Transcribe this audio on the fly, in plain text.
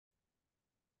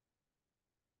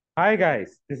Hi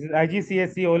guys, this is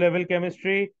IGCSE O-Level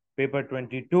Chemistry, paper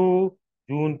 22,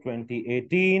 June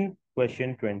 2018,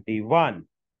 question 21.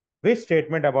 Which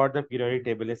statement about the periodic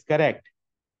table is correct?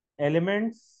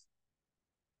 Elements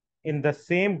in the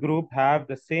same group have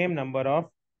the same number of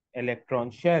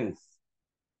electron shells.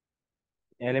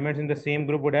 Elements in the same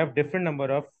group would have different number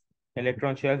of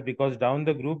electron shells because down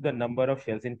the group the number of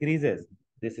shells increases.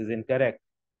 This is incorrect.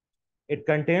 It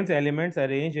contains elements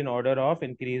arranged in order of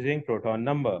increasing proton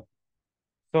number.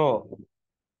 So,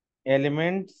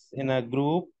 elements in a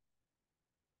group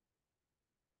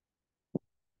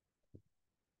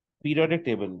periodic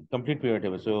table, complete periodic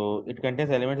table. So it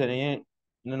contains elements arranged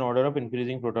in an order of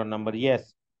increasing proton number.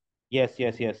 Yes,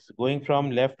 yes. Going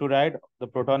from left to right, the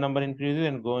proton number increases,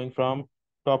 and going from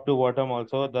top to bottom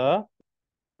also the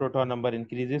proton number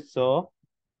increases. So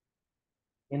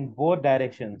in both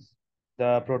directions,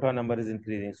 the proton number is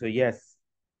increasing. So yes,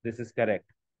 this is correct.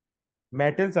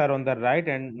 Metals are on the right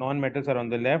and non-metals are on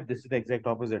the left. This is the exact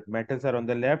opposite. Metals are on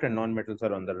the left and non-metals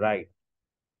are on the right.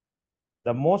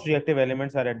 The most reactive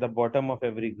elements are at the bottom of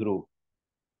every group.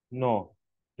 No,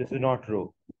 this is not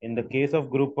true. In the case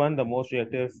of group 1, the most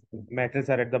reactive metals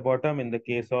are at the bottom. In the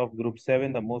case of group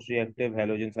 7, the most reactive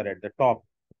halogens are at the top.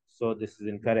 So this is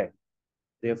incorrect.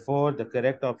 Therefore, the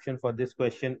correct option for this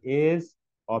question is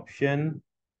option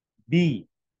B.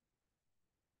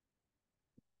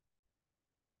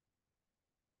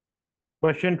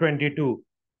 Question 22.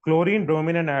 Chlorine,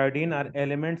 bromine, and iodine are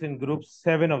elements in group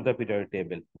 7 of the periodic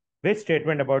table. Which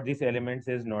statement about these elements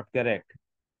is not correct?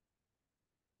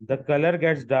 The color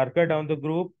gets darker down the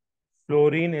group.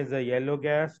 Fluorine is a yellow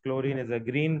gas. Chlorine is a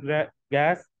green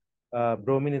gas.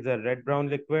 Bromine is a red-brown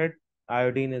liquid.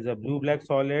 Iodine is a blue-black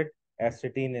solid.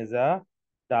 Acetylene is a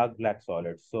dark black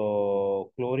solid.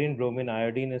 So chlorine, bromine,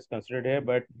 iodine is considered here,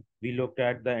 but we looked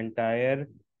at the entire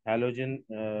halogen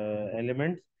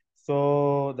elements.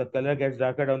 So the color gets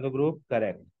darker down the group.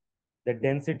 Correct. The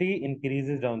density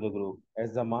increases down the group.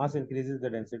 As the mass increases, the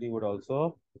density would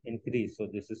also increase. So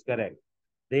this is correct.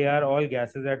 They are all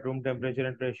gases at room temperature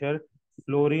and pressure.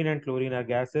 Fluorine and chlorine are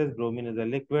gases. Bromine is a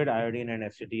liquid. Iodine and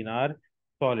acetylene are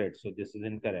solids. So this is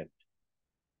incorrect.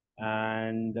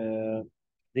 And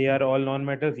they are all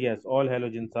non-metals. Yes, all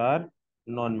halogens are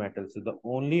non-metals. So the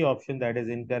only option that is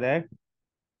incorrect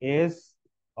is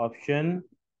option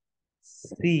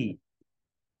C.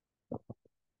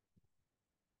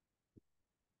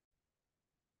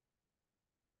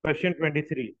 Question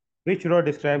 23. Which row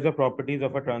describes the properties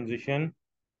of a transition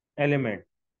element?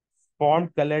 Formed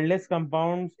colorless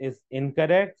compounds is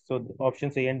incorrect. So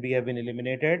options A and B have been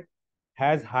eliminated.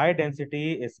 Has high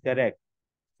density is correct.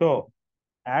 So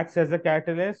acts as a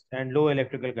catalyst and low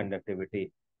electrical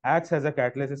conductivity. Acts as a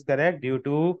catalyst is correct due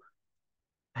to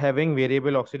having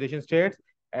variable oxidation states,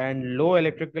 and low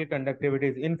electrical conductivity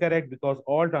is incorrect because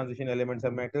all transition elements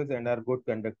are metals and are good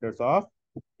conductors of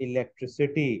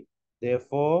electricity.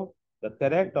 Therefore, the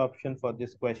correct option for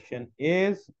this question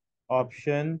is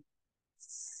option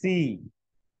C.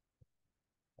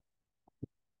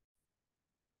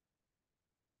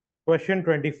 Question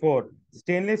 24.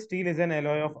 Stainless steel is an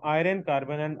alloy of iron,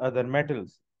 carbon, and other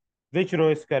metals. Which row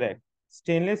is correct?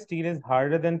 Stainless steel is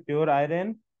harder than pure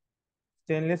iron.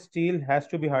 Stainless steel has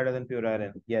to be harder than pure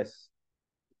iron. Yes,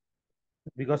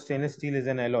 because stainless steel is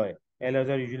an alloy. Alloys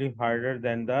are usually harder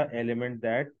than the element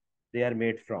that they are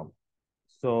made from.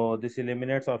 So this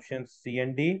eliminates options C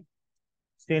and D.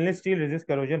 Stainless steel resists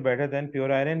corrosion better than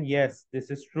pure iron. Yes, this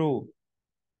is true.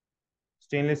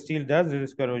 Stainless steel does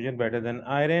resist corrosion better than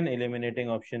iron, eliminating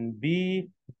option B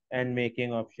and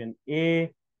making option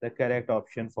A the correct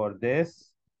option for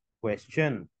this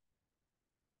question.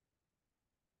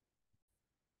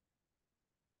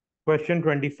 Question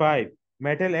 25.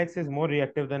 Metal X is more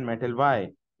reactive than metal Y.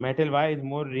 Metal Y is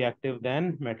more reactive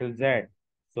than metal Z.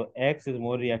 So X is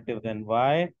more reactive than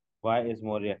Y is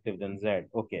more reactive than Z.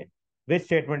 Okay. Which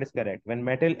statement is correct? When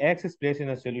metal X is placed in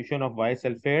a solution of Y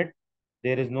sulfate,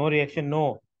 there is no reaction.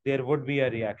 No, there would be a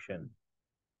reaction.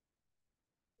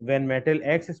 When metal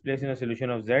X is placed in a solution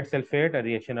of Z sulfate, a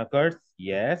reaction occurs.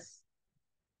 Yes.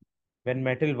 When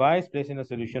metal Y is placed in a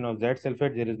solution of Z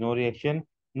sulfate, there is no reaction.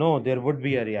 No, there would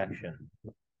be a reaction.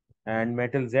 And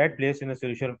metal Z placed in a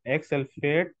solution of X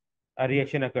sulfate, a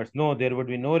reaction occurs. No, there would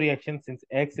be no reaction since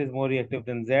X is more reactive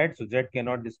than Z, so Z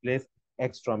cannot displace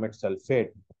X from its sulfate.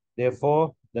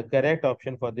 Therefore, the correct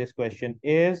option for this question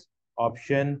is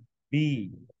option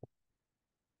B.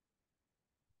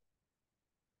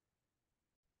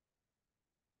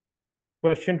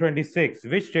 Question 26.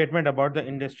 Which statement about the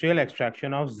industrial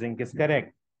extraction of zinc is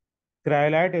correct?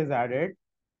 Cryolite is added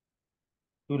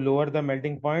to lower the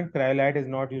melting point. Cryolite is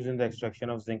not used in the extraction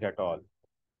of zinc at all.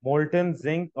 Molten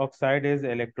zinc oxide is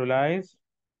electrolyzed.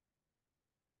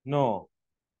 No,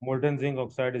 molten zinc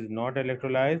oxide is not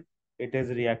electrolyzed. It is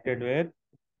reacted with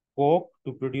coke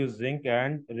to produce zinc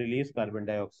and release carbon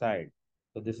dioxide.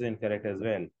 So this is incorrect as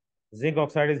well. Zinc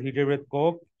oxide is heated with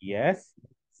coke. Yes.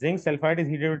 Zinc sulfide is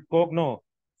heated with coke. No.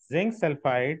 Zinc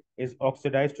sulfide is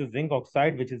oxidized to zinc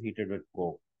oxide, which is heated with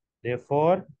coke.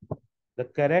 Therefore, the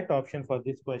correct option for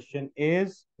this question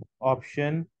is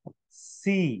option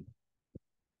C.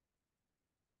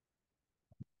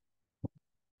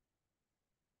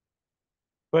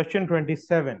 Question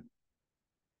 27.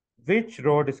 Which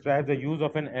row describes the use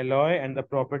of an alloy and the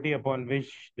property upon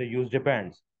which the use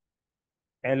depends?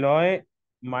 Alloy,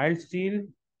 mild steel,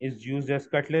 is used as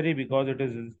cutlery because it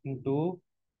is resistant to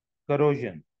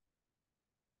corrosion.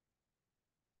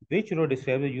 Which row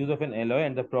describes the use of an alloy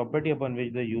and the property upon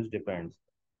which the use depends?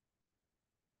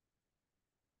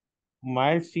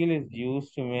 Mild steel is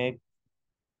used to make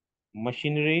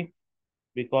machinery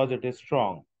because it is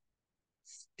strong.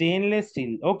 Stainless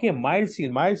steel. Okay, mild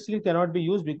steel. Mild steel cannot be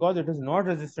used because it is not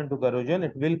resistant to corrosion.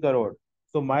 It will corrode.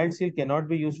 So mild steel cannot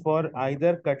be used for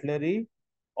either cutlery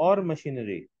or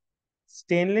machinery.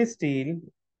 Stainless steel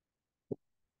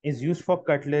is used for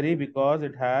cutlery because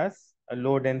it has a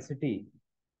low density.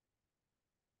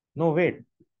 No, wait.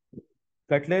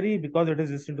 Cutlery because it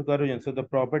is resistant to corrosion. So the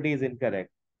property is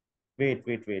incorrect. Wait.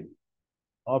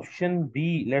 Option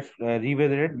B, let's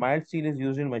revisit it. Mild steel is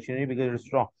used in machinery because it is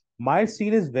strong. Mild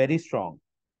steel is very strong.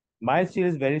 Mild steel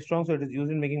is very strong, so it is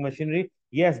used in making machinery.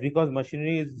 Yes, because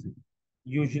machinery is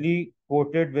usually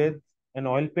coated with an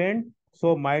oil paint.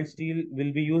 So mild steel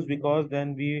will be used because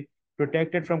then we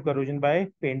protect it from corrosion by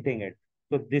painting it.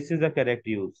 So this is a correct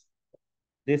use.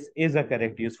 This is a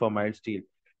correct use for mild steel.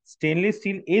 Stainless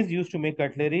steel is used to make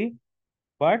cutlery,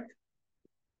 but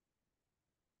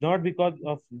not because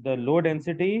of the low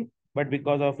density, but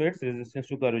because of its resistance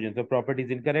to corrosion. The property is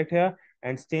incorrect here.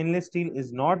 And stainless steel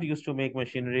is not used to make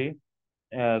machinery.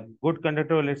 Good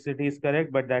conductor of electricity is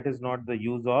correct, but that is not the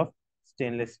use of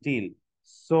stainless steel.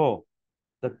 So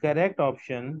the correct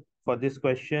option for this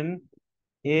question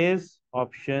is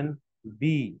option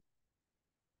B.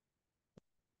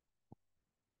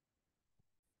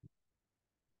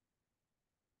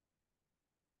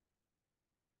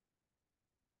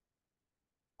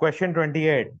 Question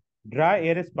 28. Dry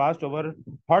air is passed over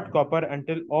hot copper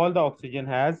until all the oxygen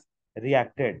has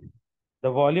reacted.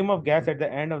 The volume of gas at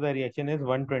the end of the reaction is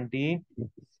 120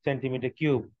 centimeter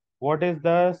cube. What is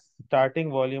the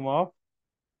starting volume of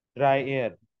dry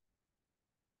air?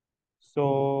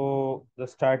 So the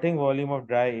starting volume of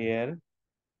dry air,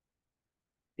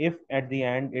 if at the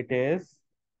end it is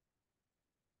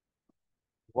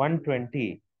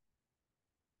 120,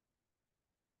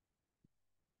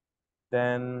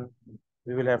 then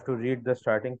we will have to read the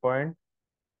starting point.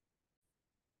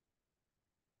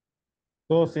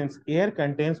 So since air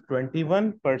contains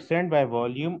 21% by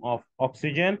volume of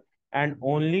oxygen and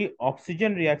only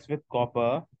oxygen reacts with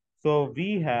copper, so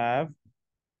we have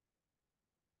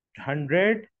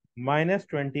 100 minus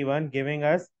 21 giving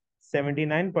us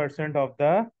 79% of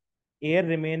the air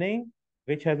remaining,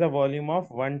 which has a volume of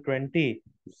 120.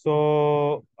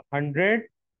 So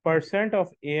 100% of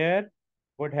air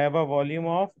would have a volume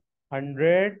of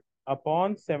 100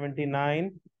 upon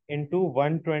 79 into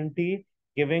 120,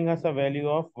 giving us a value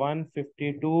of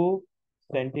 152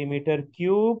 centimeter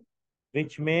cube,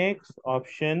 which makes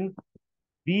option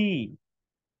B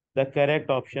the correct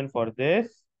option for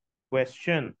this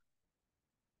question.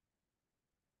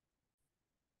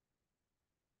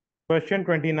 Question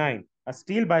 29. A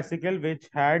steel bicycle which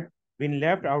had been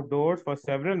left outdoors for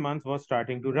several months was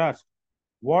starting to rust.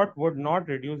 What would not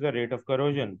reduce the rate of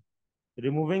corrosion?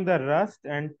 Removing the rust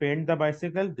and paint the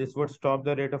bicycle, this would stop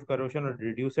the rate of corrosion or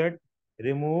reduce it.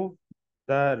 Remove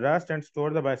the rust and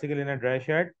store the bicycle in a dry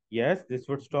shed. Yes, this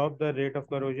would stop the rate of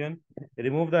corrosion.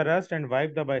 Remove the rust and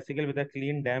wipe the bicycle with a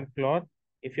clean damp cloth.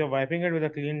 If you're wiping it with a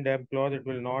clean damp cloth, it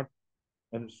will not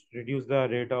reduce the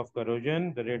rate of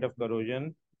corrosion. The rate of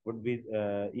corrosion would be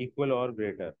equal or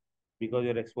greater because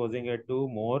you're exposing it to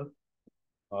more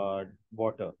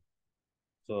water.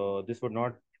 So this would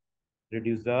not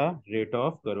reduce the rate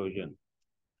of corrosion.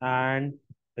 And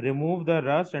remove the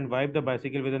rust and wipe the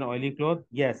bicycle with an oily cloth.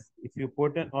 Yes, if you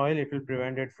put an oil, it will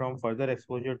prevent it from further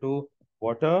exposure to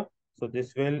water. So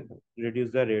this will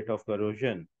reduce the rate of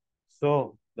corrosion.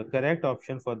 So the correct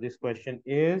option for this question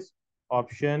is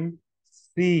option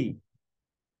C.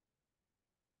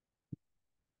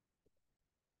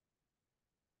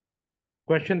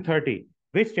 Question 30.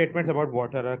 Which statements about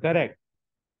water are correct?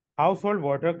 Household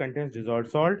water contains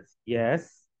dissolved salt.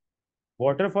 Yes.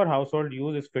 Water for household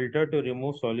use is filtered to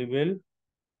remove soluble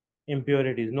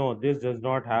impurities. No, this does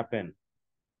not happen.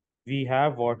 We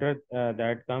have water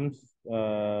that comes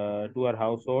to our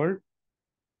household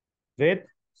with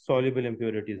soluble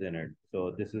impurities in it.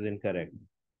 So this is incorrect.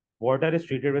 Water is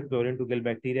treated with chlorine to kill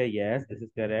bacteria. Yes, this is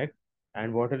correct.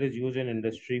 And water is used in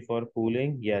industry for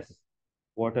cooling. Yes,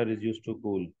 water is used to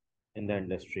cool in the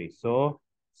industry. So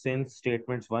since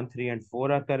statements 1, 3, and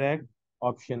 4 are correct,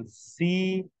 option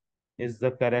C is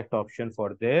the correct option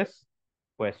for this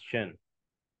question.